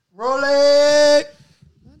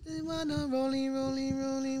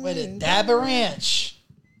Dab of ranch.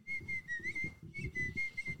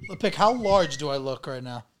 Look, pick. How large do I look right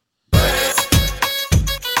now?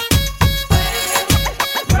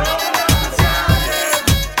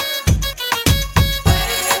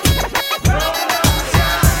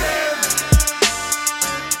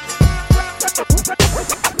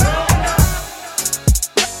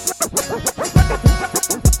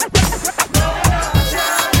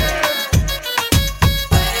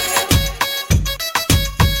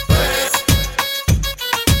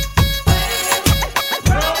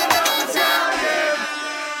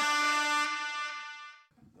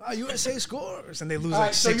 USA scores and they lose All like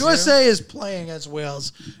right, so 6-0. USA is playing against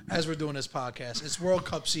Wales as we're doing this podcast. It's World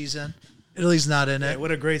Cup season. Italy's not in Yeah, it.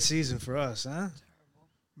 what a great season for us, huh?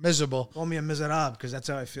 Miserable. Call me a miserable because that's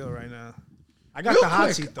how I feel right now. I got Real the hot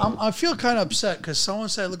quick, seat though. I feel kind of upset because someone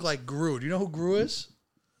said I look like Gru. Do you know who Gru is?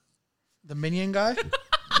 The Minion guy?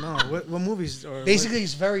 No, what movies? Or Basically,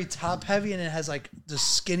 he's very top heavy and it has like the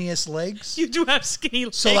skinniest legs. You do have skinny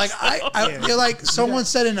legs. So like Yeah. you're like someone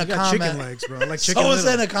said in a you got comment. chicken legs, bro. Like chicken Someone little.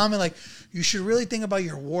 said in a comment like you should really think about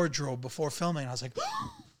your wardrobe before filming. And I was like, oh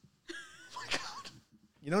my god.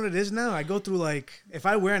 You know what it is now? I go through like if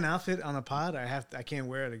I wear an outfit on a pod, I can't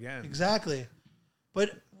wear it again. Exactly.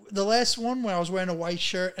 But the last one where I was wearing a white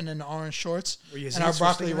shirt and then the orange shorts Were your and our zits were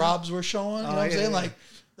broccoli sticking out? robs were showing, you know what I'm yeah, saying? yeah. Like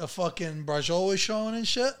the fucking brajol was showing and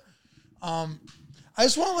shit. I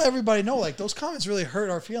just want to let everybody know, like, those comments really hurt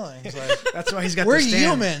our feelings. Like, That's why he's got We're the stand.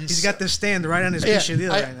 humans. He's got the stand right on his yeah, pichadillo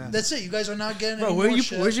right now. that's it. You guys are not getting Bro, any where more you?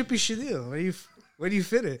 shit. Where's your pichadillo? Where do you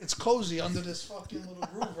fit it? It's cozy under this fucking little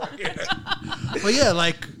groove right here. But yeah,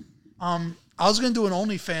 like, I was gonna do an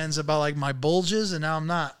OnlyFans about like my bulges, and now I'm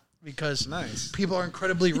not because Nice. people are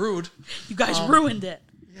incredibly rude. You guys ruined it.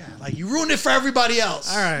 Yeah, like you ruined it for everybody else.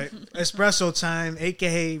 All right, espresso time,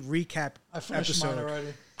 aka recap I finished episode. mine already.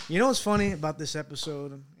 You know what's funny about this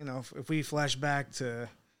episode? You know, if we flash back to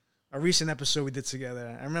a recent episode we did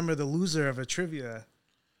together, I remember the loser of a trivia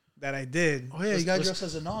that I did. Oh yeah, you got dressed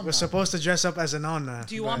as a non. Was supposed to dress up as a nonna.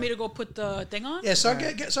 Do you want me to go put the thing on? Yeah, start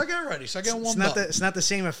getting ready. Start getting warmed up. It's not the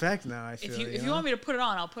same effect now. I feel. If you want me to put it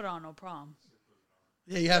on, I'll put it on. No problem.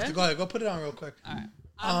 Yeah, you have to go ahead. Go put it on real quick. All right.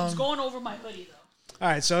 I'm going over my hoodie though. All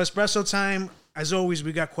right, so espresso time. As always,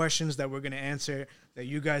 we got questions that we're gonna answer that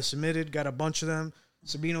you guys submitted. Got a bunch of them.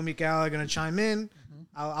 Sabino, Mikael are gonna chime in.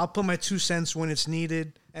 I'll put my 2 cents when it's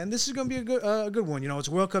needed, and this is gonna be a good one. You know, it's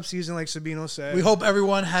World Cup season, like Sabino said. We hope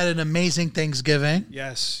everyone had an amazing Thanksgiving.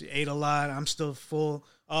 Yes, ate a lot. I'm still full.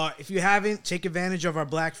 If you haven't, take advantage of our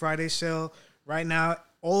Black Friday sale right now.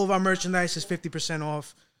 All of our merchandise is 50%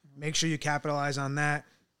 off. Make sure you capitalize on that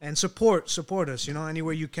and support us. You know,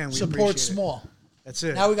 anywhere you can. We Support appreciate small. It. That's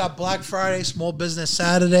it. Now we got Black Friday, Small Business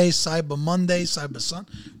Saturday, Cyber Monday, Cyber Sun.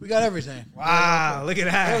 We got everything. Wow, look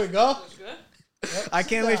at There we that. go. Good. I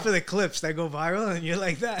can't wait for the clips that go viral, and you're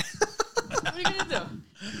like that. What are you gonna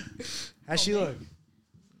do? How's she look?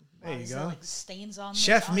 There Wow, you is there, go. like stains on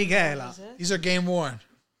Chef this? Miguel. What is it? These are game worn.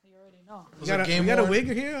 You already know. We got game we got a worn?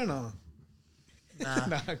 wig here or no? Nah.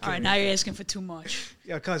 Nah, All right, now you're asking for too much.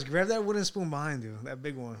 Yo, cuz, grab that wooden spoon behind you. That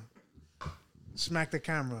big one. Smack the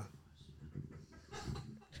camera.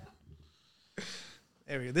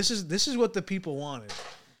 There we go. This is what the people wanted.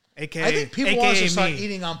 AKA, I think people AKA want us to start me.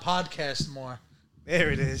 eating on podcasts more.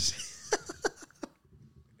 There it is.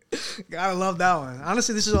 Gotta love that one.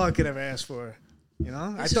 Honestly, this is all I could ever ask for. You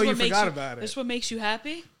know? I This is thought you what makes forgot about it. This is what makes you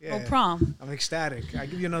happy? Yeah. No problem. I'm ecstatic. I'll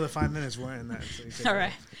give you another 5 minutes wearing that. So you take All it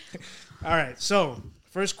right. off. All right. So,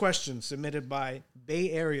 first question submitted by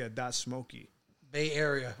BayArea.Smokey. Bay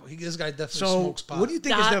Area. This guy definitely So, smokes pot. what do you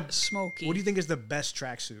think Dot Smokey. What do you think is the best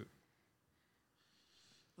tracksuit?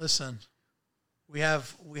 Listen, we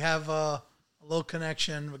have a little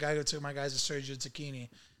connection. The guy who took my guys to Sergio Tacchini.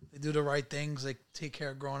 They do the right things. They take care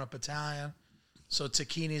of growing up Italian. So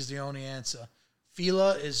Tacchini is the only answer.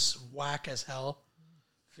 Fila is whack as hell.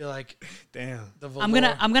 I feel like Damn. the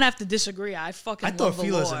velour. I'm gonna have to disagree. I fucking I thought love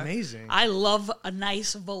Fila's velour. amazing. I love a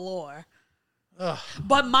nice velour. Ugh.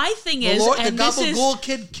 But my thing is, Velour, the and this is, Gabagool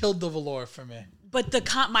kid killed the velour for me. but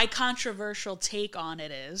my controversial take on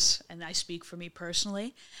it is, and I speak for me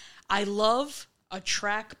personally, I love a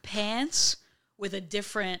track pants with a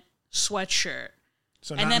different sweatshirt.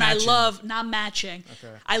 So And not then matching. I love not matching.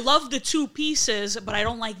 Okay. I love the two pieces, but I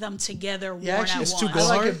don't like them together Yeah, worn actually, at it's too once. I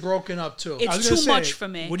like hard. it broken up too. It's I was too gonna say, much for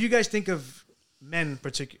me. What do you guys think of men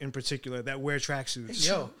in particular that wear tracksuits?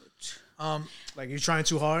 Yo, Like, you're trying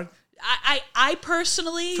too hard? I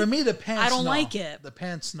personally, for me the pants. I don't no. like it. The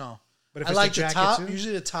pants, no. But if I it's like the the jacket top. too?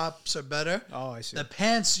 Usually the tops are better. Oh, I see. The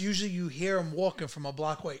pants, usually you hear them walking from a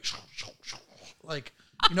block away. Like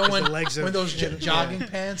You know when the legs are- when those jogging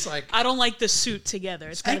pants like. I don't like the suit together.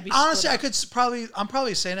 It's gotta And be honestly, split I up. could I'm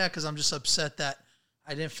probably saying that because I'm just upset that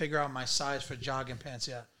I didn't figure out my size for jogging pants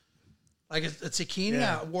yet. Like a Zucchini,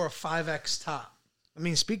 Yeah. I wore a 5X top. I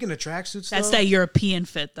mean, speaking of tracksuits, That's though, that European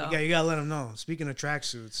fit, though. yeah, you gotta let them know. Speaking of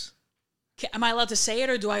tracksuits, Am I allowed to say it,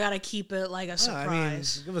 or do I gotta keep it like a I mean,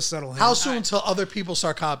 surprise? give a subtle hint. How soon until other people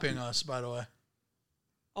start copying us? By the way,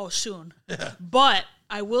 Oh, soon. But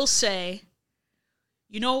I will say,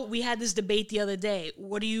 we had this debate the other day.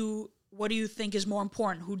 What do you think is more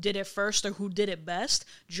important? Who did it first or who did it best?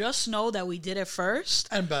 Just know that we did it first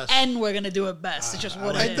and best. and we're gonna do it best. It's just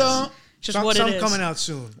what it is. don't. Just what it is. coming out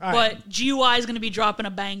soon. All right. But GUI is gonna be dropping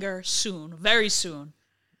a banger soon, very soon.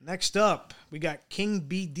 Next up, we got King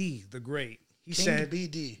BD the Great. He King said,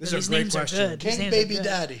 BD. "This These is a great names are question." good. These King names are Baby good.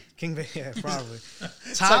 Daddy. Yeah, probably.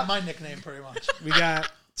 It's like my nickname, pretty much. We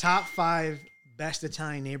got top 5 best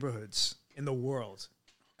Italian neighborhoods in the world.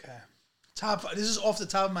 Okay. Top 5. This is off the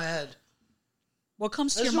top of my head. What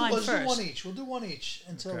comes to Let's your mind do first? one each. We'll do one each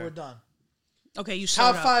until Okay. we're done. Okay, you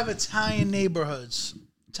Top start out. 5 Italian neighborhoods.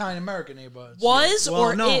 Italian American neighborhoods. Was Well,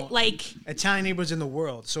 or no. it like Italian neighborhoods in the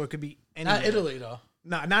world, so it could be anywhere. Not Italy, though.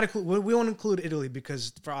 Not include. We won't include Italy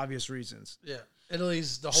because for obvious reasons. Yeah.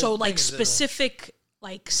 Italy's the whole so thing like is Italy. specific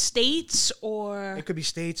like states or It could be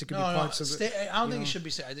states. It could be No, parts of I don't think it should be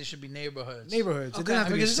states. I think it should be neighborhoods. neighborhoods. It Okay. doesn't have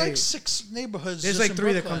to be a Because there's like state. 6 neighborhoods. There's just like in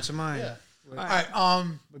 3 that Brooklyn. come to mind. Yeah. All All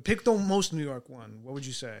right. But pick the most New York one. What would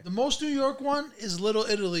you say? The most New York one is Little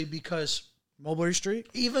Italy because Mulberry Street.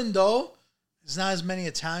 even though there's not as many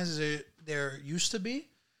Italians as there used to be,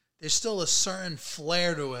 there's still a certain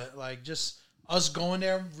flair to it. Like just us going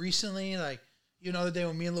there recently, like the other day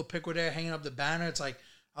when me and Lil Pick were there hanging up the banner, it's like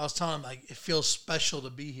I was telling him like it feels special to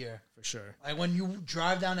be here. For sure. Like when you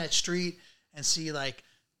drive down that street and see like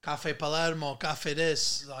Cafe Palermo, Cafe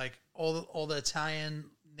this, like all the Italian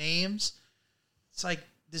names, it's like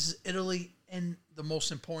this is Italy in the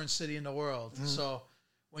most important city in the world. So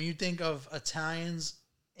when you think of Italians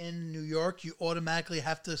in New York, you automatically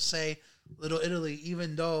have to say Little Italy,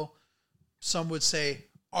 even though some would say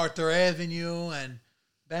Arthur Avenue and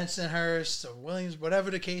Bensonhurst or Williams, whatever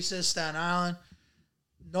the case is, Staten Island.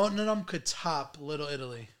 None of them could top Little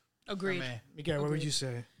Italy. For agreed. me. Miguel, what would you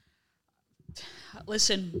say?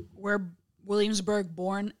 Listen, we're Williamsburg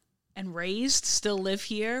born and raised, still live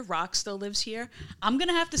here. Rock still lives here. I'm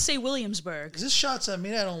gonna have to say Williamsburg. Is this shots at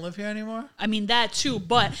me that I don't live here anymore? I mean that too,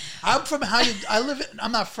 but I'm from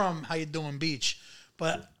I'm not from How You Doing Beach,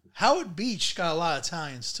 but Howard Beach got a lot of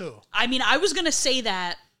Italians too. I mean I was gonna say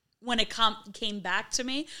that when it came back to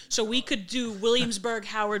me, so we could do Williamsburg,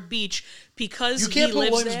 Howard Beach because You can't he put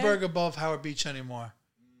lives Williamsburg there. above Howard Beach anymore.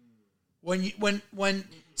 When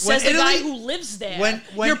Says the Italy, guy who lives there. when-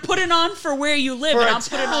 You're putting on for where you live, for and I'm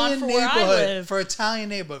putting on for where I live. For Italian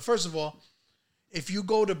neighborhood, first of all, if you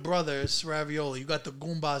go to Brothers Ravioli, you got the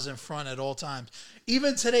Goombas in front at all times.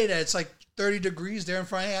 Even today, that it's like 30 degrees there in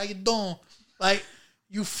front. Hey, how you doing? Like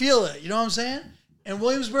you feel it. You know what I'm saying? In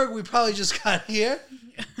Williamsburg, we probably just got here,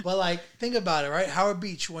 but like think about it, right? Howard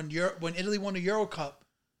Beach when Italy won the Euro Cup,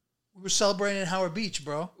 we were celebrating in Howard Beach,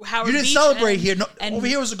 bro. Howard you didn't Beach celebrate and- here. No, and- over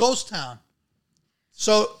here was a ghost town.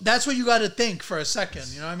 So that's what you got to think for a second.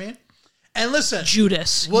 You know what I mean? And listen,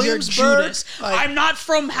 Judas. Williamsburg, You're Judas. like- I'm not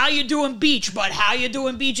from How You Doing Beach, but How You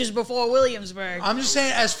Doing Beach is before Williamsburg. I'm just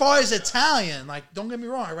saying, as far as Italian, like, don't get me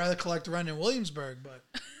wrong, I'd rather collect rent in Williamsburg, but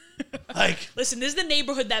like, Listen, this is the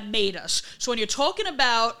neighborhood that made us. So when you're talking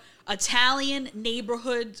about Italian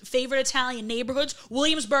neighborhood, favorite Italian neighborhoods,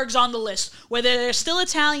 Williamsburg's on the list. Whether there's still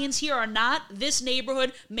Italians here or not, this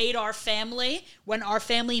neighborhood made our family. When our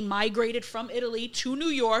family migrated from Italy to New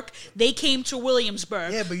York, they came to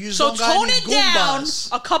Williamsburg. Yeah, but you just so don't got tone any it down Goombas.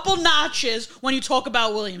 a couple notches when you talk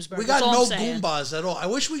about Williamsburg. we got That's all no I'm saying. Goombas at all. I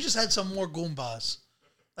wish we just had some more Goombas.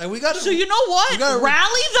 Like, we got to. So you know what? We gotta-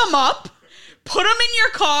 Rally them up, put them in your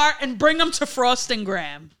car, and bring them to Frost and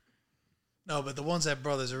Graham. No, but the ones at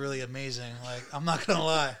Brothers are really amazing. Like, I'm not gonna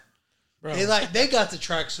lie, Bro. they got the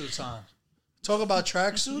tracksuits on. Talk about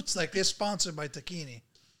tracksuits, like they're sponsored by Tacchini.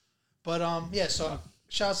 But yeah. So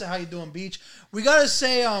shouts to How You Doing Beach. We gotta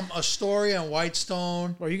say Astoria and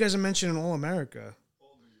Whitestone. Well, you guys are mentioning all America.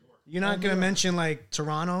 You're not going to mention like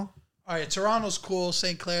Toronto? All right, Toronto's cool,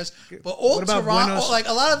 St. Clair's, but all What about Toronto, Buenos- like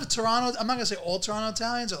a lot of Toronto. I'm not gonna say all Toronto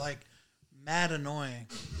Italians are like mad annoying.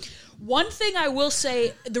 One thing I will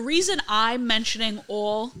say, the reason I'm mentioning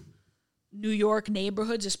all New York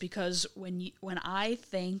neighborhoods is because when I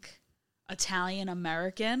think Italian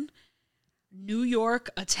American, New York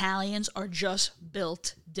Italians are just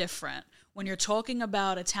built different. when you're talking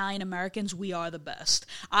about Italian Americans, we are the best.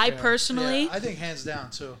 I personally, I think hands down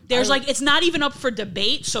too. there's like, it's not even up for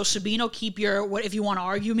debate. So Sabino, keep your, what if you want to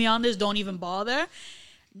argue me on this, don't even bother.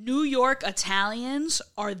 New York Italians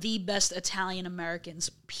are the best Italian Americans,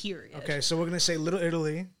 period. Okay, so we're gonna say Little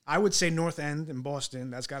Italy. I would say North End in Boston.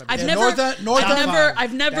 That's gotta be. I've Yeah, never, North End- North I've End- never,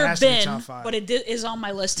 I've That never has to be been, top five. but it is on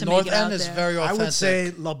my list to North make it out End is there. very I authentic. would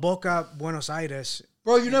say La Boca, Buenos Aires.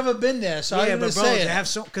 bro, you never been there, so I Yeah, didn't but bro, say they it. have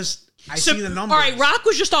so because I So- see the numbers. All right, Rock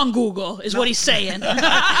was just on Google, is what he's saying.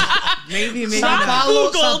 maybe Sao not. Paulo,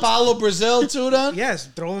 Googled. Sao Paulo, Brazil too. Then Yes,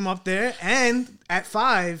 throw them up there, and at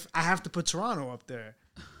 5, I have to put Toronto up there.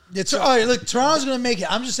 all right. Look, Toronto's gonna make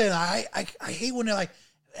it. I'm just saying. I hate when they're like,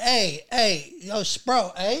 hey, yo,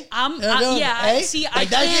 Spro, hey. See, I like,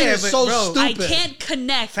 that can't- shit is Yeah, so but bro, stupid. I can't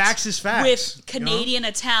connect Facts is facts, with you know? Canadian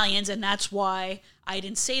Italians, and that's why I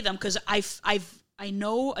didn't say them, because I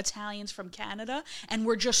know Italians from Canada, and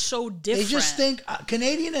we're just so They different. just think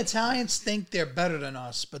Canadian Italians think they're better than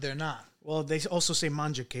us, but they're not. Well, they also say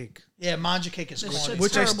manja cake, Yeah, manja cake is It's corny. a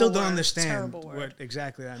which I terrible still don't word. understand Terrible word. what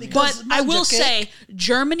exactly that means. Because- But I will Manja cake. say,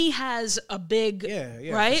 Germany has a big, Yeah,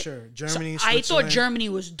 for right? sure. Germany, So I thought Switzerland. Germany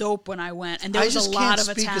was dope when I went, and there I was just a lot can't of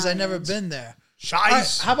speak Italians. because I've never been there. Scheiß. All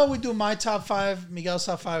right, how about we do my top 5, Miguel's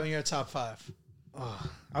top 5, and your top 5?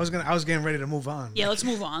 I was getting ready to move on. Yeah, let's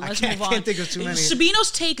move on. I Let's can't- move on. I can't think of too many.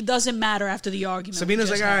 Sabino's take doesn't matter after the argument. we Sabino's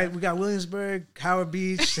just like, all had. right, we got Williamsburg, Howard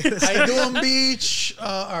Beach. How you doing, Beach?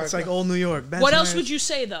 All right, It's like old New York. What else would you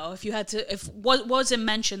say though, if you had to? If what wasn't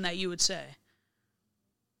mentioned that you would say?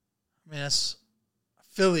 I mean, that's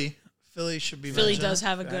Philly. Philly should be Philly mentioned. does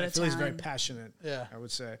have a good Philly's Italian. very passionate. Yeah. I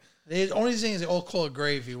would say. The only thing is they all call it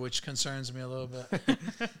gravy, which concerns me a little bit.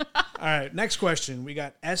 All right, next question. We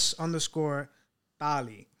got S_Tali.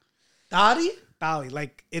 Dottie? Tali,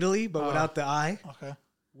 like Italy, but without the I. Okay.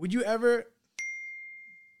 Would you ever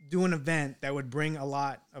do an event that would bring a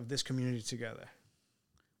lot of this community together?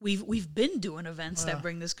 We've been doing events that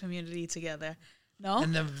bring this community together. No,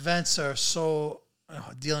 And the events are so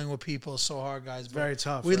dealing with people is so hard, guys. But Very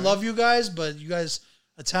tough, We right? love you guys, but you guys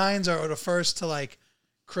Italians are the first to like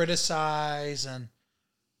criticize and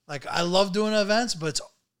like I love doing events, but it's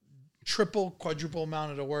triple, quadruple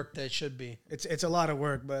amount of the work that it should be. It's a lot of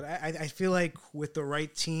work, but I feel like with the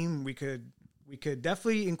right team, we could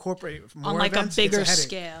definitely incorporate more On, like, a events. bigger It's headache.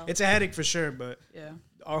 scale. It's a headache for sure, but yeah.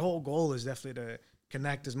 our whole goal is definitely to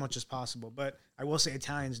connect as much as possible. But I will say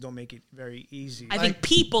Italians don't make it very easy. I think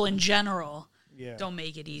people in general yeah, don't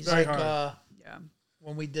make it easy. Very Like hard. Yeah.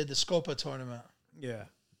 when we did the Scopa tournament. yeah.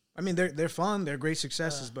 I mean, they're fun, they're great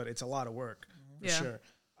successes, but it's a lot of work for Yeah.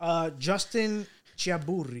 sure. Justin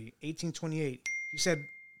Chiaburri, 1828. He said,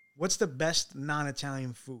 "What's the best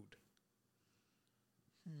non-Italian food?"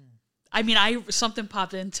 I mean, something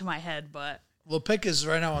popped into my head, but Lepic is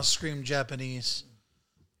right now on Scream Japanese.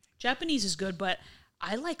 Japanese is good, but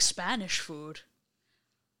I like Spanish food.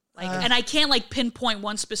 Like, and I can't like pinpoint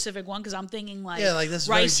one specific one because I'm thinking like Yeah, like this is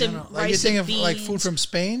rice very and general. Like you're rice thinking and of like beans. food from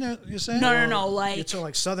Spain, you're saying? No, like It's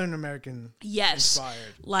like Southern American yes,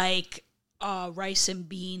 inspired. like rice and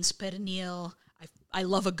beans, pernil. I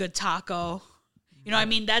love a good taco. You know, what I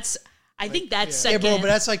mean, I think that's Yeah, second. bro, but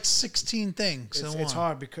that's like 16 things. in It's one.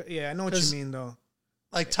 hard because I know what you 'Cause mean though.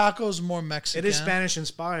 Like tacos more Mexican. It is Spanish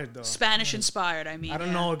inspired though. Spanish inspired. I mean, I don't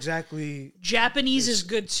yeah. know exactly. Japanese is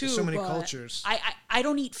good too. so many but cultures. I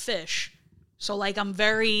don't eat fish, so like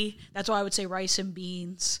that's why I would say rice and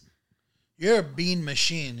beans. You're a bean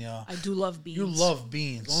machine, yo. I do love beans. You love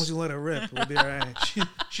beans. As long as you let it rip, we'll be all right.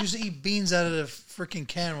 She used to eat beans out of the freaking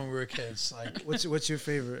can when we were kids. Like, What's your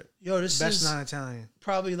favorite? yo, this Best is non-Italian,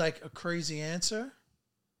 probably like a crazy answer,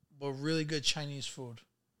 but really good Chinese food.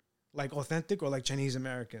 like authentic or like Chinese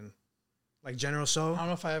American, like General I Tso, don't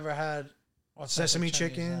know if I ever had authentic sesame Chinese,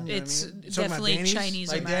 chicken. no. You know what I It's mean? You talking about definitely Danny's? Chinese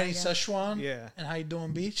Like Danny American. Szechuan. Yeah. And How You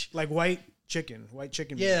Doing Beach. Like white chicken.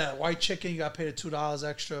 Yeah, white chicken. You got paid $2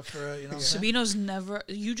 extra for it. You know. What I'm saying? Sabino's never.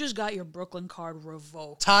 You just got your Brooklyn card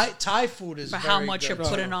revoked Thai food is for very how much good. you're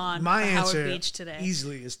putting on My for answer Howard Beach today.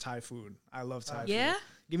 easily is Thai food. I love Thai Yeah? food.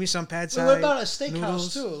 Give me some pad Wait, Thai. what about a steakhouse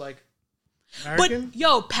noodles. too? Like, American? But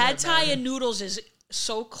yo, pad Thai and noodles is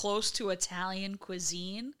so close to Italian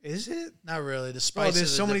cuisine. Is it? not really. The Bro, spices.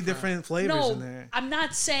 there's so are many different flavors in No, there. I'm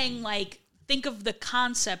not saying like think of the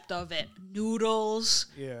concept of it. Noodles,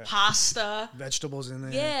 Yeah. pasta. Vegetables in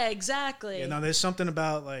there. Yeah, exactly. Yeah, no, there's something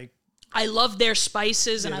about like, I love their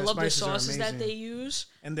spices and Yeah, I their love their spices are sauces that amazing. they use.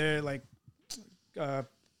 and they're like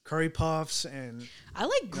curry puffs, and I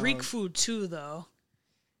like Greek food too, though.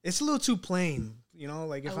 it's a little too plain. You know,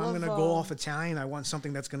 like if I I'm love, gonna go off Italian, I want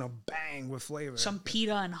something that's gonna bang with flavor. Some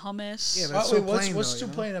pita and hummus. Yeah, that's Wait, so plain. what's though, too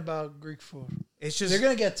you know? plain about Greek food? It's just They're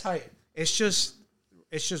gonna get tight. It's just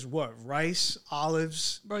what? Rice,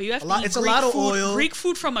 olives. Bro, you have a to lot. eat It's a Greek lot of food. oil. Greek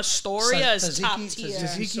food from Astoria is top Tzatziki, tier.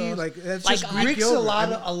 Tzatziki, like that's Like, just I- Greek Greeks a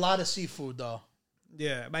yogurt. lot of seafood though.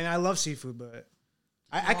 Yeah, I mean, I love seafood, but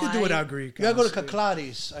I could do without Greek. You gotta go to honestly.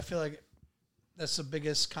 Kakladi's. I feel like that's the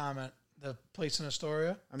biggest comment. The place in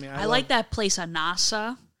Astoria. I mean, I like that place at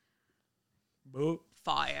NASA. Boot.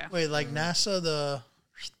 Fire. Wait, like NASA, the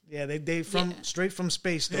Yeah, they from Yeah. straight from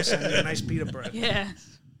space. They'll send you a nice pita bread. Yeah.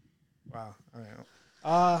 Wow. All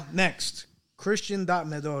right. Next,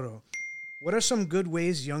 Christian.Medoro. What are some good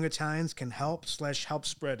ways young Italians can help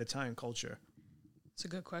spread Italian culture? It's a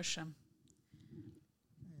good question.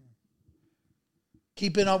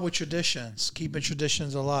 keeping up with traditions, keeping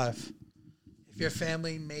traditions alive. If your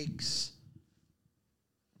family makes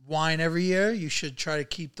wine every year, you should try to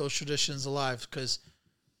keep those traditions alive, because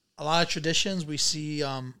a lot of traditions we see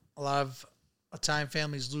a lot of Italian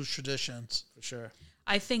families lose traditions. For sure.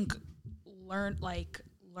 I think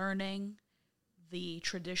learning the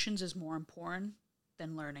traditions is more important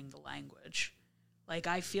than learning the language. Like,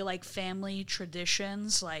 I feel like family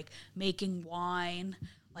traditions, like making wine,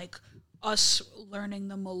 like us learning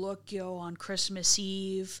the Malocchio on Christmas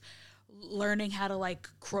Eve, learning how to like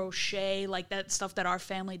crochet, like that stuff that our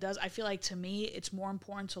family does. I feel like, to me, it's more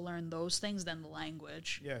important to learn those things than the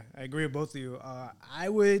language. Yeah, I agree with both of you. I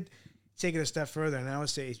would take it a step further, and I would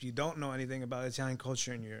say if you don't know anything about Italian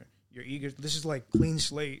culture and you're eager, this is like clean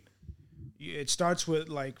slate. It starts with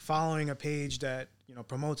like following a page that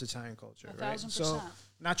promotes Italian culture, right? 1,000%. So,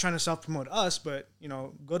 not trying to self-promote us, but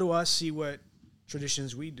go to us, see what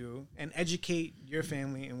traditions we do, and educate your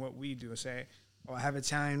family in what we do. Say, oh, I have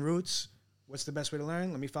Italian roots. What's the best way to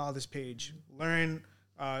learn? Let me follow this page. Learn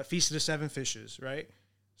Feast of the Seven Fishes, right?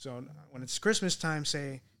 So when it's Christmas time,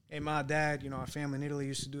 say, hey, Ma, Dad, our family in Italy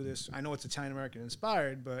used to do this. I know it's Italian-American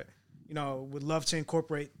inspired, but, would love to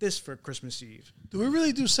incorporate this for Christmas Eve. Do we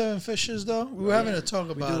really do 7 fishes, though? We were having a talk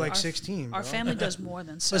We about do it. like 16, Our bro. family does more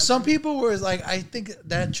than 7. But some people were like, I think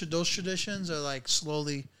that those traditions are like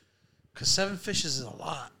slowly, because 7 fishes is a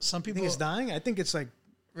lot. Some I people think it's dying. I think it's like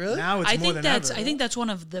really. now it's more than ever. I think that's one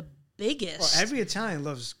of the biggest. Well, every Italian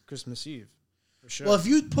loves Christmas Eve, for sure. Well, if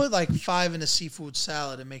you put like 5 in a seafood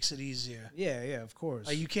salad, it makes it easier. yeah, of course.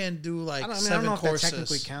 Like you can't do like I don't 7 know if courses. that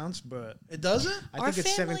technically counts, but It doesn't. I think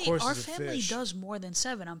it's 7 courses Our of family fish. does more than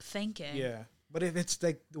 7. I'm thinking. Yeah, but if it's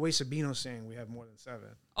like the way Sabino's saying, we have more than 7.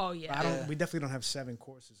 Oh yeah. But I don't. We definitely don't have 7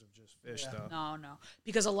 courses of just fish, Yeah. though. No,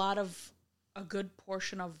 because a good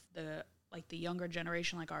portion of the younger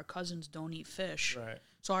generation, like our cousins, don't eat fish. Right.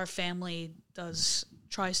 So our family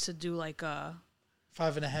tries to do like a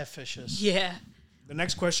 5.5 fishes. yeah. The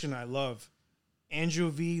next question I love. Andrew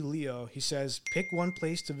V. Leo, he says, pick one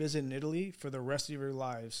place to visit in Italy for the rest of your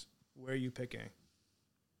lives. Where are you picking?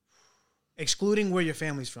 Excluding where your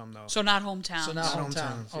family's from, though. So not hometown. So not Not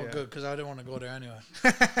hometown. hometowns, Oh, yeah. good, because I didn't want to go there anyway.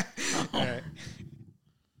 All right.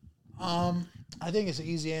 I think it's an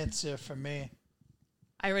easy answer for me.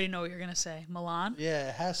 I already know what you're gonna say. Milan. Yeah,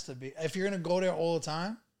 it has to be. If you're gonna go there all the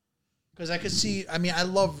time, because I could see. I mean, I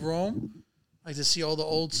love Rome. I like to see all the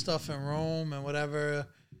old stuff in Rome and whatever.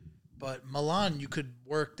 But Milan, you could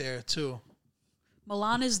work there too.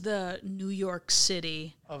 Milan is the New York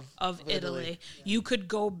City of Italy. You could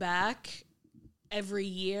go back every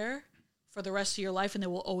year for the rest of your life, and there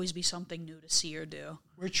will always be something new to see or do.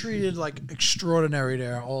 We're treated like extraordinary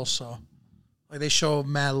there. Also, like they show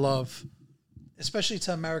mad love, especially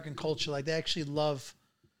to American culture. Like they actually love,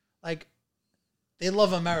 like they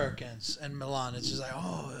love Americans in Milan. It's just like,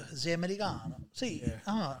 oh, the Americano. See,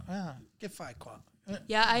 che fai qua?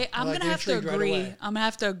 Yeah, I'm Like, gonna have to intrigued right agree. away. I'm gonna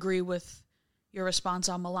have to agree with your response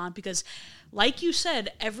on Milan, because, like you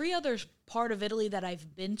said, every other part of Italy that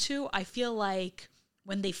I've been to, I feel like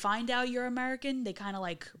when they find out you're American, they kind of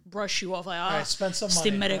like brush you off, like, right, spend some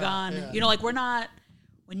sti money. American. Yeah. Like we're not.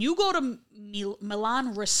 When you go to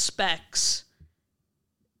Milan, respects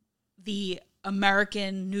the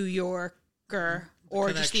American New Yorker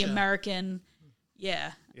or just the connection. American.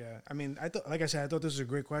 Yeah. Yeah, I mean, like I said, I thought this was a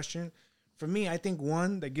great question. For me, I think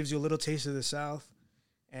one that gives you a little taste of the South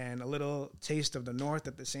and a little taste of the North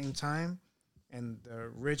at the same time, and the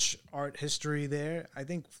rich art history there. I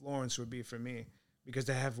think Florence would be for me, because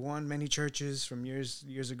they have many churches from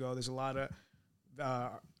years ago. There's a lot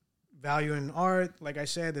of value in art. Like I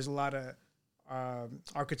said, there's a lot of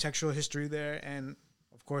architectural history there, and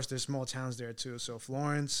of course, there's small towns there too. So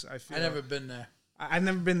Florence, I feel I never been there. I've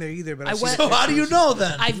never been there either, but I I've seen went- the So how do you pictures. know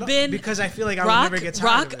then? I've been Because I feel like I rock would never get tired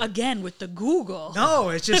rock of it. again with the Google. No,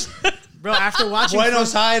 it's just, bro. After watching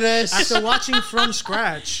Buenos Aires. after watching from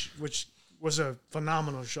scratch, which was a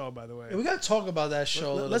phenomenal show, by the way. Yeah, we gotta talk about that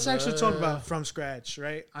show. Let's actually talk about From Scratch,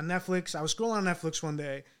 right? On Netflix. I was scrolling on Netflix one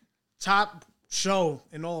day. Top show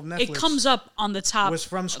in all of Netflix. It comes up on the top. Was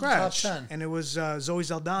From Scratch. top 10. And it was Zoe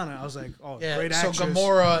Saldana. I was like, oh, Yeah, great so actress.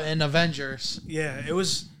 Gamora in Avengers. Yeah, it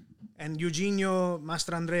was. And Eugenio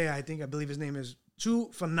Mastrandrea, I believe his name is. Two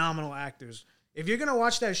phenomenal actors. If you're going to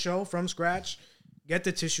watch that show From Scratch, get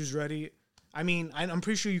the tissues ready. I mean, I'm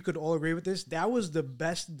pretty sure you could all agree with this. That was the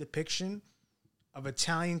best depiction of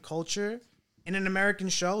Italian culture in an American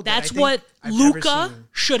show. That's that what I've ever Luca seen.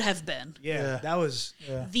 should have been. Yeah, that was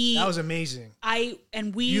amazing.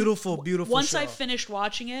 Beautiful Once show. I finished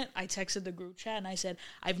watching it, I texted the group chat and I said,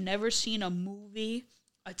 I've never seen a movie,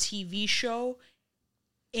 a TV show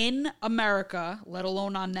in America, let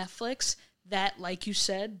alone on Netflix, that, like you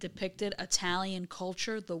said, depicted Italian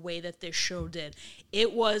culture the way that this show did.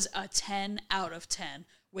 It was a 10 out of 10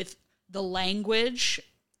 with the language,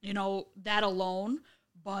 that alone,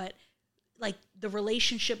 but like the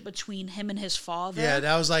relationship between him and his father. Yeah,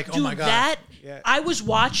 that was like, oh Dude, my God. I was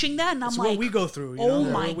watching that and I'm It's like, what we go through. oh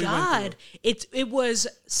what my we went God. through. It was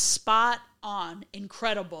spot on,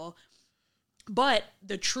 incredible. But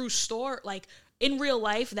the true story, like in real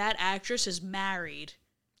life, that actress is married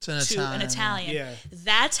It's an Italian. Yeah.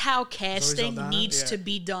 That's how casting Saldana, needs yeah. to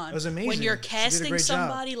be done. It was amazing. When you're She did a casting great job.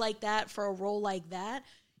 somebody like that for a role like that,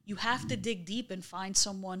 you have to dig deep and find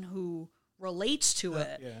someone who relates to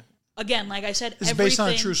it. Yeah. Again, like I said, It's based on a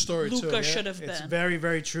everything true story, too. Luca Yeah. should have It's been. very,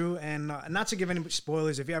 very true. And not to give any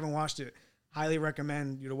spoilers, if you haven't watched it, highly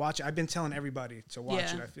recommend you to watch it. I've been telling everybody to watch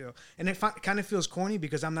Yeah. it, I feel. And it kind of feels corny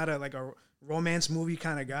because I'm not a romance movie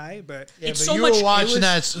kind of guy, but Yeah, It's but so you much- were watching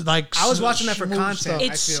it was- that like I was watching that for smooth content. stuff.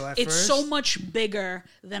 I feel at it's first. so much bigger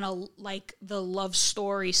than the love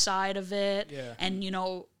story side of it, Yeah. and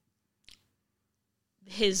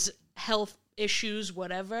his health issues,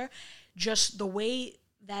 whatever. Just the way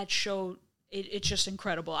that show, it's just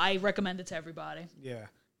incredible. I recommend it to everybody. Yeah.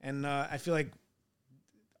 And I feel like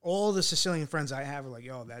all the Sicilian friends I have are like,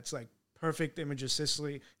 yo, that's like perfect image of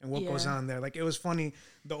Sicily and what goes Yeah. on there. Like, it was funny.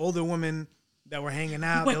 The older women that were hanging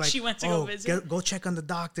out, When they're like, she went to go visit. Go check on the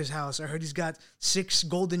doctor's house. I heard he's got 6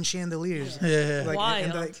 golden chandeliers. Yeah. Like, Wild.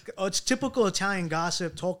 and they're like, it's typical Italian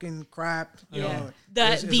gossip, talking crap. You know,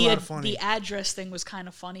 The it's a lot of funny. the address thing was kind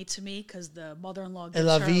of funny to me because the mother-in-law gives And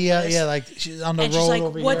La her a Via, list, yeah, like she's on the and road she's like,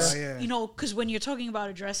 over "What's here. Yeah. Because when you're talking about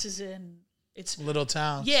addresses in it's Little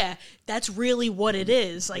towns. yeah, that's really what it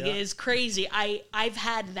is. Like Yeah. it is crazy. I've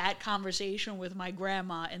had that conversation with my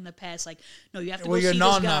grandma in the past. Like, no, you have to Well, go you're see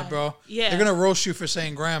this guy. nonna, bro. Yeah. They're gonna roast you for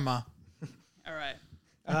saying grandma. All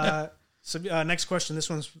right. Next question. This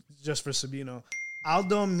one's just for Sabino.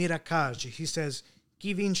 Aldo Miracaggi. He says,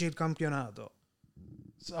 "Chi vince il campionato?"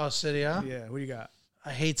 Oh, City, huh? Yeah, what do you got?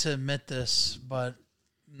 I hate to admit this, but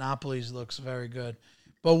Napoli's looks very good.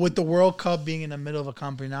 But with the World Cup being in the middle of a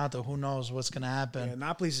campionato, who knows what's gonna happen? Yeah,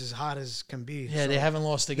 Napoli's as hot as can be. Yeah, so they haven't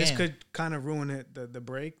lost a game. This could kind of ruin it, the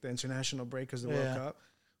break, the international break, because the World Yeah. Cup.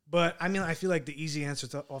 But I mean, I feel like the easy answer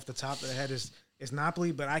off the top of the head is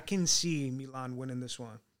Napoli. But I can see Milan winning this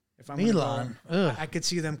one. If I'm gonna Milan? go, Ugh. I could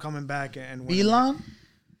see them coming back and winning. Milan?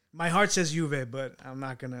 My heart says Juve, but I'm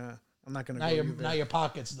not gonna Not go your Juve. not your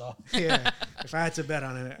pockets though. Yeah, if I had to bet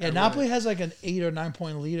on it, I Yeah, would. Napoli has like an 8 or 9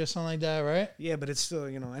 point lead or something like that, right? Yeah, but it's still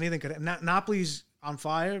anything could. Napoli's on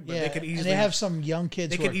fire, but Yeah, they could easily. and they have some young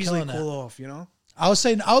kids They who are could easily killing pull it. off. I was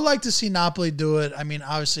saying I would like to see Napoli do it. I mean,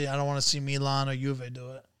 obviously, I don't want to see Milan or Juve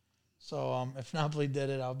do it. So if Napoli did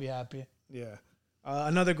it, I'll be happy. Yeah.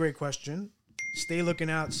 Another great question. Stay Looking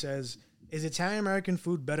Out says, is Italian American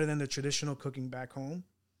food better than the traditional cooking back home?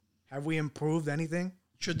 Have we improved anything?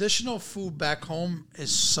 Traditional food back home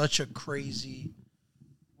is such a crazy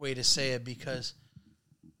way to say it because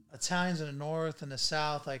Italians in the north and the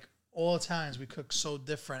south, like all Italians, we cook so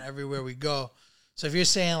different everywhere we go. So if you're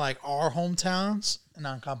saying like our hometowns and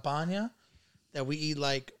on Campania, that we eat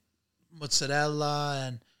like mozzarella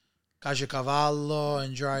and caciocavallo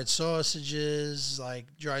and dried sausages, like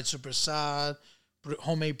dried supersad,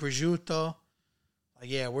 homemade prosciutto. Like,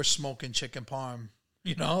 yeah, we're smoking chicken parm.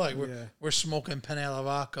 Like we're smoking penne alla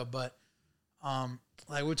vodka. But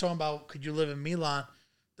like we're talking about, could you live in Milan?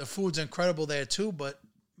 The food's incredible there too. But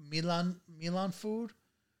Milan food,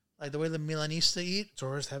 like the way the Milanista eat,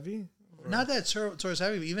 Tourist heavy? not that tourist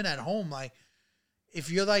heavy, but even at home, like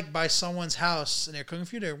if you're like by someone's house and they're cooking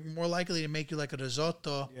for you, they're more likely to make you like a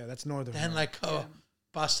risotto Yeah, that's northern. than like a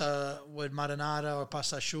pasta with marinara or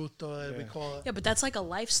pasta asciutto, as we call it. Yeah, but that's like a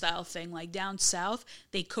lifestyle thing. Like down south,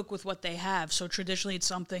 they cook with what they have. So traditionally, it's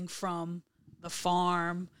something from the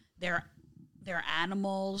farm, their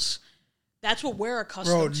animals. That's what we're Bro,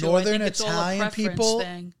 accustomed to. I Northern think it's all a Italian preference people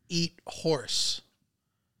thing. eat horse.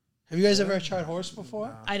 Have you guys ever tried horse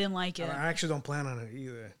before? I didn't like it. I actually don't plan on it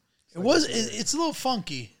either. It's a little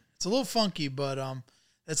funky. It's a little funky, but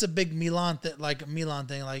that's a big Milan thing,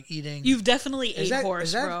 like eating. You've definitely ate horse,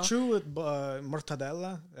 is that bro. true with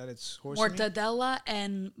mortadella? That it's horse meat? Mortadella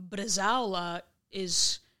and bresaola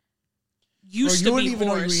is Bro, used you to wouldn't be even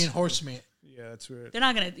know you were horse. eating horse meat. Yeah, that's weird. They're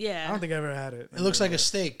not gonna. I Yeah, don't think I ever had it. It looks like a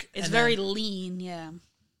steak. it's and very then- lean. Yeah.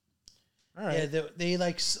 All right. Yeah, they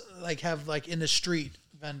like have like in the street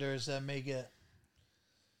vendors that make it.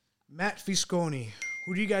 Matt Fisconi.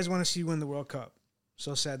 Who do you guys want to see win the World Cup?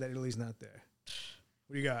 So sad that Italy's not there.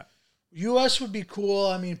 What do you got? U.S. would be cool.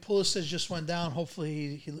 I mean, Pulisic just went down.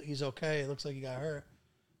 Hopefully he's okay. It looks like he got hurt.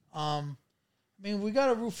 I mean, we got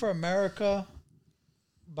to root for America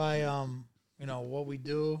by what we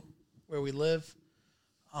do, where we live.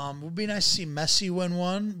 It would be nice to see Messi win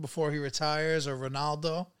one before he retires, or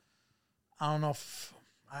Ronaldo. I don't know if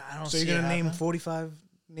I don't. So see you're gonna it name happen. 45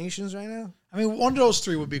 nations right now? I mean, one of those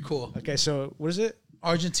three would be cool. Okay, so what is it?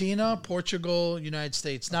 Argentina, Portugal, United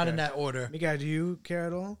States. Not in Okay. that order. Miguel, do you care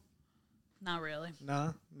at all? Not really.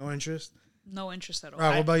 Nah, no interest. No interest at all. All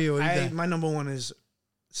right, what about you? What do you think? My number one is,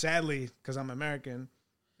 sadly, because I'm American,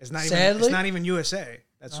 it's not even. Sadly? It's not even USA.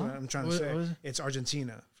 That's Oh, what I'm trying to what say. is it? It's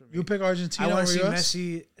Argentina for me. You pick Argentina I want over to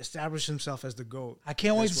see US? Messi establish himself as the GOAT. I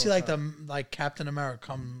can't wait to this see World like Cup. Captain America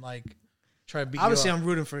come try to beat Obviously, you up. I'm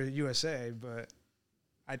rooting for USA, but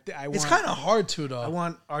I want. It's kind of hard to though. I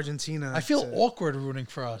want Argentina. I feel to- awkward rooting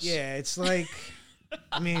for us. Yeah, it's like.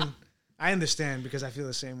 I mean, I understand because I feel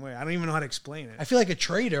the same way. I don't even know how to explain it. I feel like a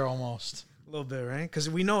traitor almost. A little bit, right? Because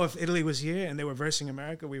we know if Italy was here and they were versing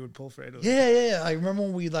America, we would pull for Italy. Yeah. I remember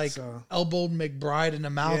when we So- elbowed McBride in the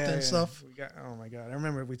mouth and stuff. We got, oh my god, I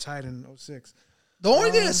remember we tied in 06. The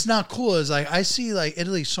only thing that's not cool is I see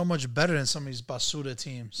Italy so much better than some of these Basuda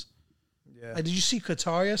teams. Yeah, Did you see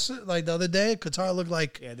Qatar yesterday? The other day, Qatar looked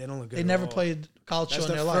like yeah, they don't look good. they at never all. played college That's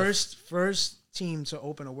show in the their life. first team to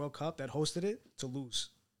open a World Cup that hosted it to lose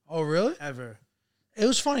Oh, really? ever. It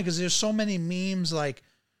was funny because there's so many memes like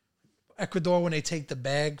Ecuador when they take the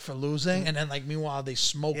bag for losing, and then meanwhile they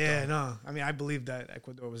smoke Yeah, them. no, I mean I believe that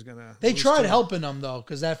Ecuador was gonna. They lose tried too. helping them though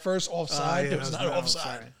because that first Oh, offside yeah, it was that not was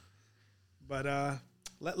offside. But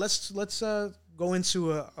let's go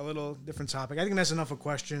into a little different topic. I think that's enough of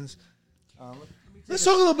questions. Let's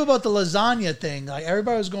talk a little bit about the lasagna thing. Like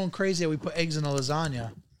everybody was going crazy that we put eggs in the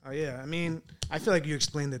lasagna. Oh yeah, I mean I feel like you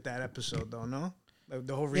explained it that episode though. No,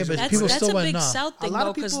 the whole Yeah, reason. but That's, people that's still a went big nuts. South A thing, lot though,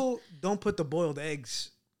 of because people don't put the boiled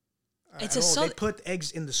eggs. It's at a all. so- They put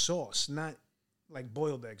eggs in the sauce, not like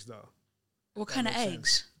boiled eggs though. what kind of makes sense.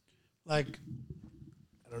 eggs? Like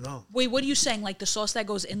I don't know. Wait, what are you saying? Like the sauce that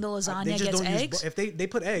goes in the lasagna They just gets don't eggs? use if they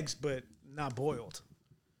put eggs, but not boiled.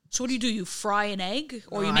 So what do? You fry an egg,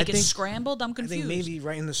 or No, you I make it think- scrambled? I'm I confused. think maybe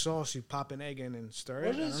right in the sauce you pop an egg in and stir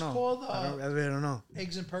What it. I is don't know. called, I really don't know.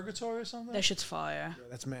 eggs in purgatory or something. that shit's fire.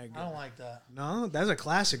 That's mad good. I don't like that. No, that's a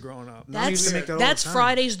classic growing up. No one used That's to make that all the that's time.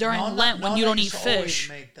 Fridays during Lent when you don't eat used to always fish.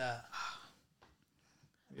 Make that.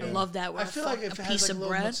 I love that. With I feel like if a it piece has of little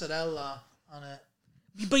bread. mozzarella on it.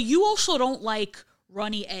 But you also don't like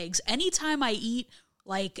runny eggs. Anytime I eat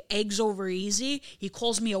eggs over easy, he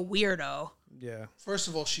calls me a weirdo. Yeah, First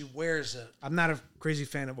of all, she wears it. I'm not a crazy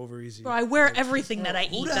fan of over easy. Bro, I wear everything that I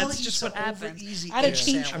Who eat. the hell That's eats just an what happens. over-easy I had to egg change.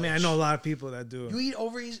 sandwich? I mean, I know a lot of people that do. You eat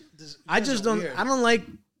over easy. I just don't. I don't like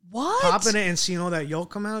What? popping it and seeing all that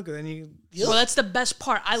yolk come out. Cause then you. Well, that's the best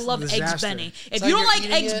part. I love eggs disaster. Benny. It's If you don't you're like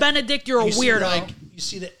eating eggs it, Benedict, you're a you see, weirdo. you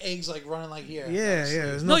see the eggs running here. Yeah, yeah.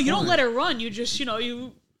 There's No, you don't point. let it run. You just,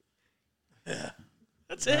 you.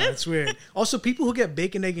 That's it. That's weird. Also, people who get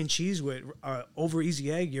bacon, egg, and cheese with over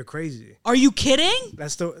easy egg, you're crazy. Are you kidding?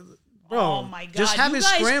 That's the bro. Oh my god! Just have you it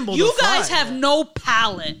guys, scrambled. You or guys fried. have no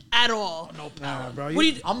palate at all. No Nah, power. bro. What do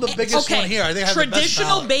you, I'm the biggest okay, one here. I think I have the best traditional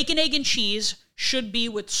palate. bacon, egg, and cheese should be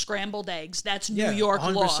with scrambled eggs. That's New Yeah, York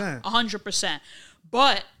law, 100%. 100%.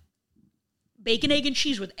 But bacon, egg, and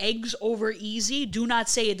cheese with eggs over easy. Do not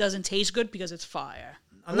say it doesn't taste good because it's fire.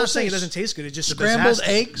 I'm not saying it doesn't taste good. It's just a Scrambled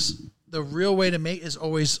disaster. eggs. The real way to make is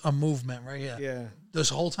always a movement right here. Yeah. This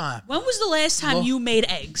whole time, When was the last time Well- you made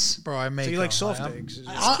eggs? bro. I make. So you like them, soft I'm- eggs?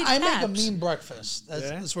 I make a Caps. mean breakfast. That's,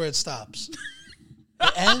 Yeah? that's where it stops.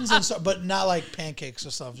 It ends and so, but not like pancakes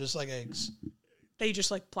or stuff. Just like eggs, They just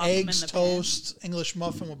plop them in eggs, the toast, English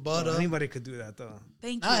muffin with butter. Anybody could do that though. pan.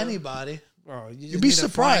 Thank Not you. anybody. Bro, you just You'd be need a frying-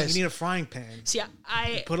 surprised. You need a frying pan. See,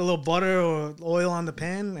 I Put a little butter or oil on the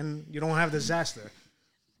pan, and you don't have disaster.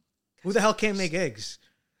 Who the hell can't make eggs?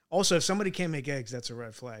 Also, if somebody can't make eggs, that's a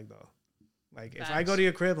red flag, though. Like, if I Facts. go to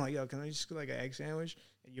your crib, I'm like, yo, can I just get an egg sandwich?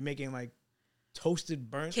 And you're making toasted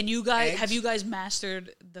burnt. Can you guys eggs? have you guys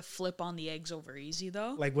mastered the flip on the eggs over easy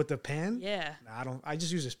though? Like with the pan? Yeah. Nah, I don't. I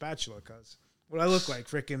just use a spatula, cuz. What do I look like?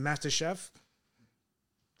 Freaking Master Chef?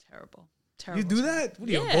 Terrible. You do that? What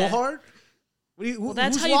do you, Yeah. go hard? What do you, Well,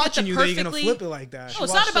 that's who's how you get watching the you that you're going to perfectly- flip it like that? No,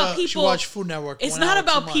 it's not about She people. watched Food Network. It's 1 not hour too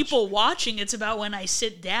about much. people watching. It's about when I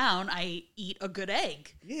sit down, I eat a good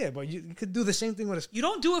egg. Yeah, but you could do the same thing with You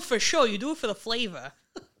don't do it for show. You do it for the flavor.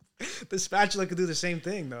 the spatula could do the same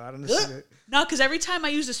thing, though. I don't understand it. No, because every time I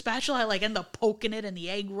use the spatula, I like end up poking it and the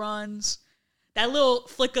egg runs. That little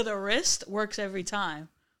flick of the wrist works every time.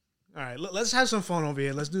 All right, let's have some fun over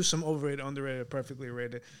here. Let's do some overrated, underrated, perfectly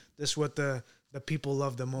rated. This is what the people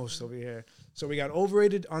love the most over here. So we got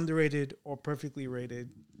overrated, underrated, or perfectly rated.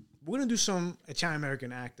 We're going to do some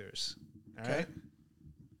Italian-American actors. All right?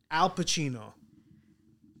 Al Pacino.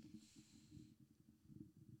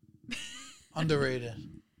 Underrated.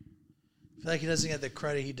 I feel like he doesn't get the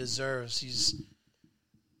credit he deserves.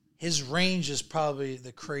 His range is probably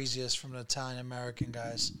the craziest from the Italian American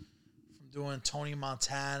guys. From doing Tony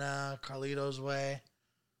Montana, Carlito's Way.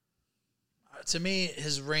 To me,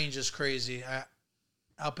 his range is crazy.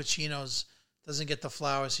 Al Pacino's doesn't get the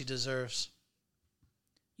flowers he deserves.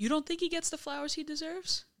 You don't think he gets the flowers he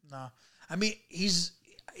deserves? No, I mean he's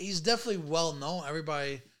definitely well known.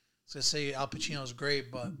 Everybody's gonna say Al Pacino's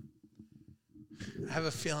great, but I have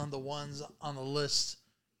a feeling the ones on the list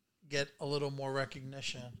get a little more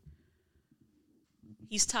recognition.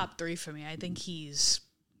 He's top 3 for me. I think he's.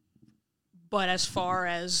 But as far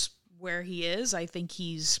as where he is, I think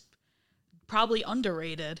he's probably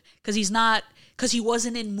underrated because he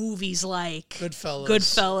wasn't in movies like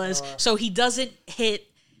Goodfellas. So he doesn't hit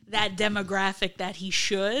that demographic that he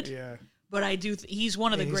should. Yeah. But I do. He's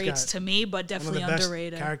one of the he's greats got to me, but One of definitely the best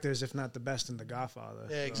underrated. characters, if not the best, in The Godfather.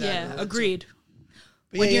 Yeah, So- exactly. Yeah, That's agreed.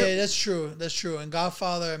 But When yeah, you're- that's true. That's true. And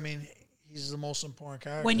Godfather, I mean, he's the most important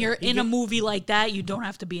character. When you're in a movie like that, you don't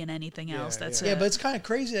have to be in anything else. That's yeah, it. but it's kind of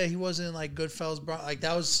crazy that he wasn't in like Goodfellas. Like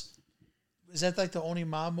that was. Is that like the only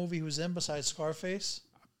mob movie he was in besides Scarface?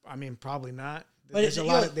 I mean, probably not. But There's a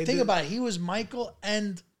lot of, think about it. He was Michael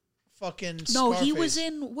and fucking No, Scarface. he was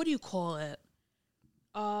in, what do you call it?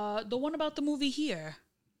 The one about the movie here.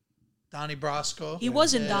 Donnie Brasco. He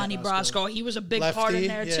was in Yeah, Donnie Brasco. He was a big Lefty. part in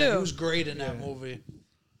there Yeah, too. he was great in that movie.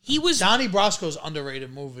 He was Donnie Brasco's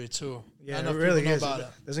underrated movie too. Yeah, Not it enough really people know is. about It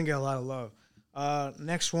it. doesn't get a lot of love.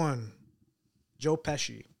 Next one, Joe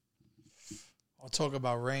Pesci. I'll talk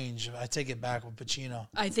about range. I take it back with Pacino.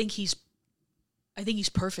 I think he's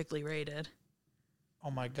perfectly rated. Oh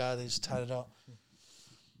my God, they just tied it up.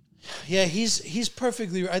 Yeah, he's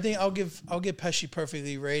perfectly. I think I'll give Pesci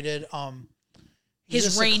perfectly rated. He's His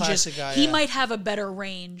just a range is classic guy, he yeah. might have a better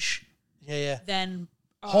range Yeah. than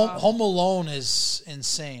Home Alone is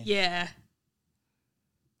insane. Yeah.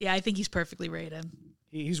 Yeah, I think he's perfectly rated.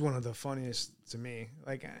 He's one of the funniest to me.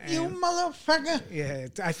 Like, You and- motherfucker. yeah,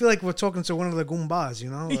 I feel like we're talking to one of the Goombas, you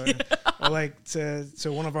know, or like to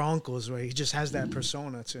one of our uncles, where he just has that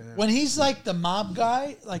persona to him. When he's like the mob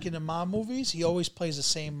guy, like in the mob movies, he always plays the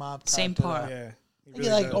same mob. Same character. part. Yeah, he He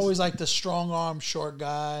really like does. always like the strong arm, short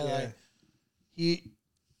guy. Yeah. Like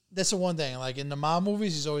that's the one thing. Like in the mob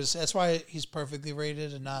movies, he's always. That's why he's perfectly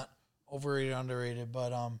rated and not overrated, underrated.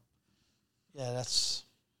 But yeah, that's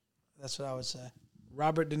what I would say.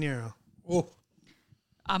 Robert De Niro. Oh,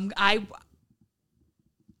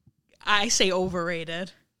 I say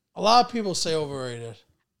overrated. a lot of people say overrated.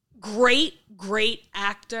 Great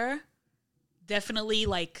actor. Definitely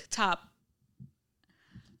like top.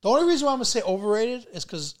 The only reason why I'm gonna say overrated is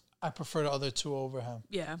because I prefer the other two over him.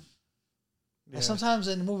 Yeah. And sometimes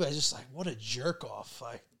in the movie, I just like, what a jerk off.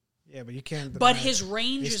 Like, Yeah, but you can't. But deny his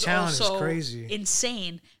range His is talent is also crazy.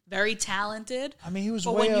 insane. Very talented. I mean, he was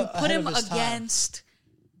But way when you ahead put him of his time. against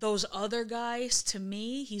those other guys, to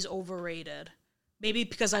me, he's overrated. Maybe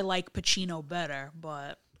because I like Pacino better,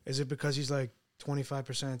 but Is it because he's like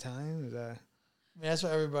 25% Italian? Is that? I mean, that's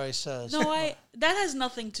what everybody says. no, that has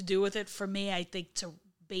nothing to do with it for me. I think to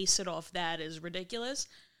base it off that is ridiculous.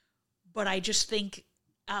 But I just think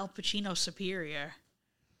Al Pacino's superior.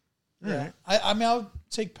 Yeah. I mean, I'll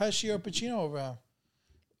take Pesci or Pacino over him.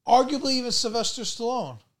 Arguably, even Sylvester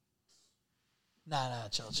Stallone. Nah,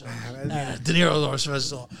 chill. Nah, De Niro or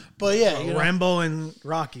Sylvester Stallone. But yeah, you know, Rambo and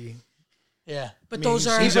Rocky. yeah. But I mean, those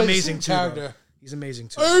are he's plays amazing the too. same though. character. He's amazing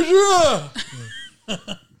too. Asia!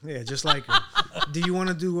 Yeah, just like him. Do you want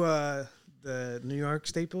to do the New York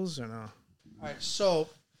staples or no? All right, so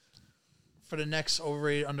for the next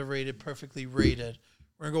overrated, underrated, perfectly rated,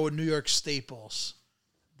 we're going to go with New York staples.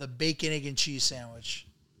 The bacon, egg, and cheese sandwich.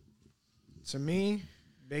 To me,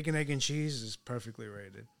 bacon, egg, and cheese is perfectly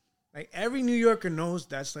rated. Like every New Yorker knows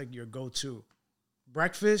that's like your go-to.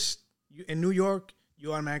 breakfast in New York,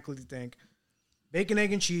 you automatically think bacon,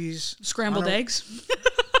 egg, and cheese. Scrambled eggs.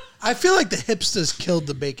 I feel like the hipsters killed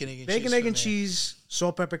the bacon, egg, and cheese. Bacon, egg, and cheese,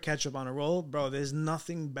 salt, pepper, ketchup on a roll. Bro, there's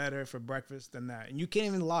nothing better for breakfast than that. And you can't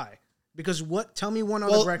even lie. Because tell me one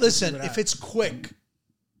other breakfast. Well, listen, if it's quick,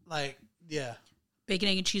 like, yeah. Bacon,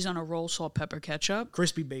 egg, and cheese on a roll, salt, pepper, ketchup.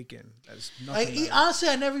 Crispy bacon. That's nothing better. Honestly,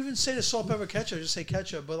 I never even say the salt, pepper, ketchup. I just say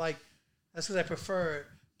ketchup. But, like, that's because I prefer it.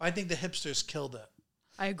 But I think the hipsters killed it.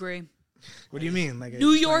 I agree. What do you mean? Like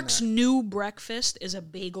New York's new breakfast is a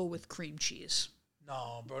bagel with cream cheese.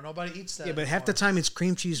 No, bro, nobody eats that. Yeah, but anymore. half the time it's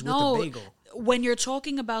cream cheese with a bagel. When you're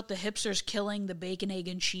talking about the hipsters killing the bacon, egg,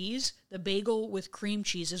 and cheese, the bagel with cream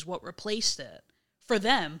cheese is what replaced it for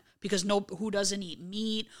them because who doesn't eat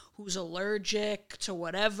meat, who's allergic to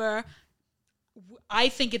whatever. I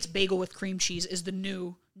think it's bagel with cream cheese is the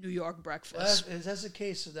new New York breakfast. Well, if that's the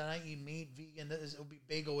case, so then I eat meat, vegan. It'll be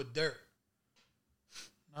bagel with dirt.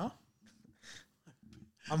 No?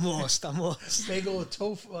 I'm lost. Bagel with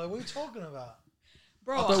tofu. Like, what are you talking about?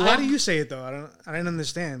 Bro, But why do you say it though? I didn't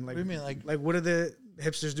understand. Like, What do you mean? Like what do the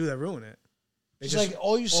hipsters do that ruin it? They it's like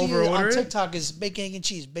all you see overorder on it? TikTok is bacon, egg, and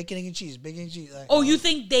cheese, bacon, egg, and cheese, bacon, egg, and cheese. Like, Oh, you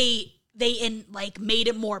think they made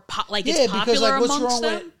it more it's popular because like what's amongst wrong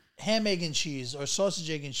them? with ham, egg, and cheese, or sausage,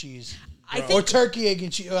 egg, and cheese, I or think turkey, egg,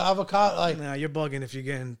 and cheese, or avocado? Like, Nah, you're bugging if you're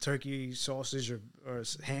getting turkey, sausage, or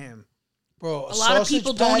ham. bro, a lot of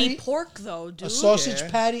people don't eat pork though, dude. A sausage Yeah.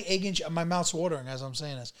 patty, egg, and cheese. My mouth's watering as I'm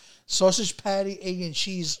saying this. Sausage patty, egg, and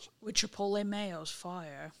cheese, With Chipotle mayo's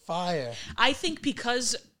fire. fire. I think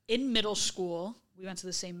because in middle school, we went to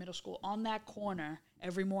the same middle school. On that corner,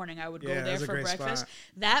 every morning I would go Yeah, there that's a for great breakfast. spot.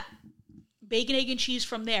 That bacon, egg, and cheese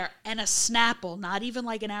from there and a Snapple, not even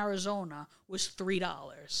like in Arizona, was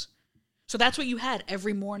 $3. So that's what you had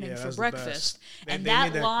every morning Yeah, that for was the best. breakfast. They And made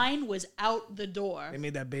that that- line was out the door. They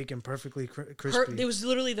made that bacon perfectly crispy. It was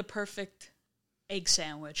literally the perfect egg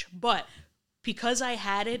sandwich. But because I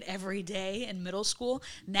had it every day in middle school,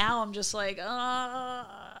 now I'm just like,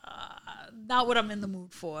 not what I'm in the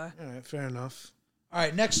mood for. All right, fair enough. All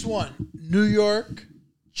right, next one, New York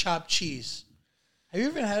chopped cheese. Have you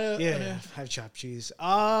ever had a? Yeah, I've had chopped cheese.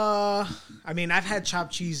 I mean, I've had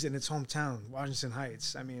chopped cheese in its hometown, Washington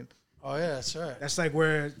Heights. I mean, Oh yeah, that's right. that's like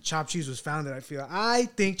where chopped cheese was founded. I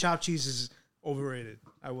think chopped cheese is overrated.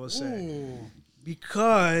 I will say Ooh.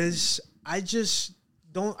 because I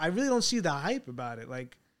really don't see the hype about it.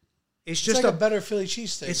 Like, it's It's just like a better Philly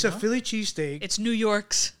cheesesteak. it's a Philly cheesesteak It's New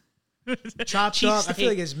York's. chopped up. I feel cheesesteak.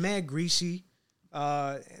 like it's mad greasy.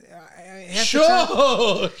 Half the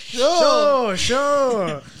time- Sure.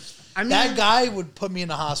 Sure. I mean, That guy would put me in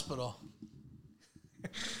the hospital.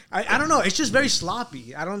 I don't know. It's just very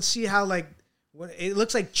sloppy. I don't see how it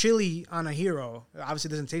looks like chili on a hero. Obviously,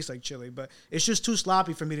 it doesn't taste like chili, but it's just too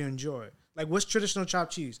sloppy for me to enjoy. Like, what's traditional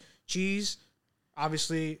chopped cheese? Cheese,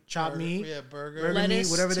 obviously chopped meat, Yeah, burger. burger Lettuce,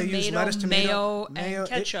 meat, whatever they use, tomato, lettuce, tomato, mayo, and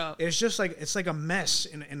ketchup. It's just like a mess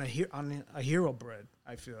on a hero bread.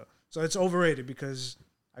 I feel so it's overrated because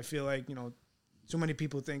I feel like too many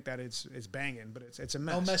people think that it's banging, but it's a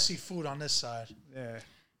mess. No messy food on this side. Yeah,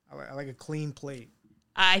 I like a clean plate.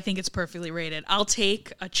 I think it's perfectly rated. I'll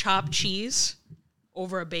take a chopped cheese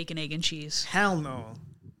over a bacon, egg, and cheese. Hell no,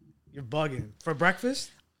 you're bugging for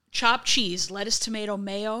breakfast. Chopped cheese, lettuce, tomato,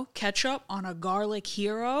 mayo, ketchup on a garlic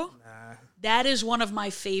hero. Nah. That is one of my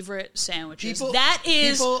favorite sandwiches. People- that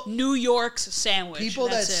is people- New York's sandwich. People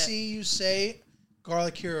That's that it. see you say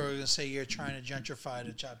garlic hero are gonna say you're trying to gentrify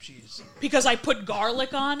the chopped cheese. Because I put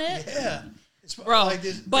garlic on it. Yeah, it's Bro, like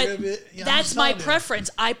this, but I'm that's just my telling you. preference.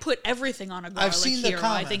 I put everything on a garlic I've seen the hero.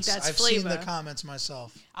 comments. I think that's I've flavor. seen the comments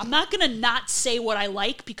myself. I'm not gonna not say what I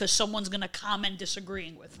like because someone's gonna comment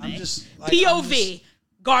disagreeing with me. I'm just like, POV,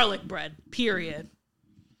 garlic bread. Period.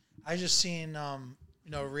 I just seen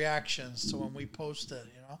reactions to when we posted.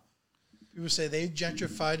 People say they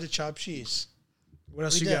gentrified the chopped cheese. What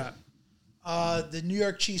else We you did. got? The New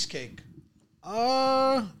York cheesecake.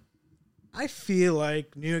 I feel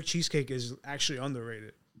like New York cheesecake is actually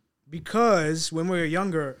underrated because when we were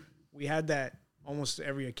younger, we had that almost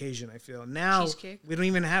every occasion. I feel now Cheesecake? we don't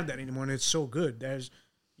even have that anymore, and it's so good.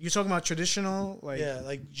 You talking about traditional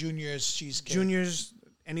Like Junior's cheesecake. Junior's,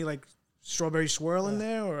 any strawberry swirl in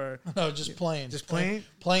there or No, just plain. Just plain?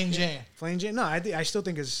 Plain Jane. plain Jane? No, I still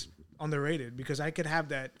think it's underrated because I could have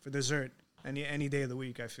that for dessert any day of the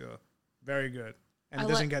week. I feel very good, and I it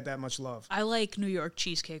doesn't like- get that much love. I like New York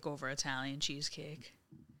cheesecake over Italian cheesecake.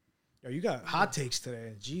 Yo, you got hot takes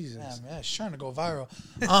today, Jesus. Yeah, man, she's trying to go viral.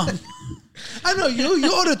 I know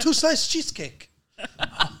you ordered 2-slice cheesecake.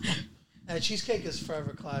 Cheesecake is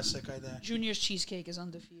forever classic, I think. Junior's cheesecake is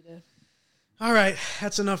undefeated. All right,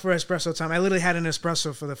 that's enough for espresso time. I literally had an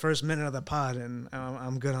espresso for the first minute of the pod, and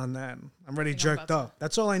I'm good on that. I'm ready jerked up.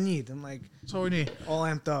 That's all I need. I'm like, That's all we need. all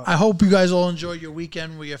amped up. I hope you guys all enjoy your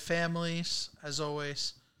weekend with your families. As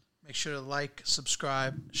always, make sure to like,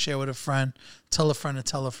 subscribe, share with a friend, tell a friend to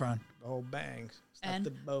tell a friend. The whole bang. Stop And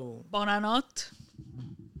the bow. Buonanotte.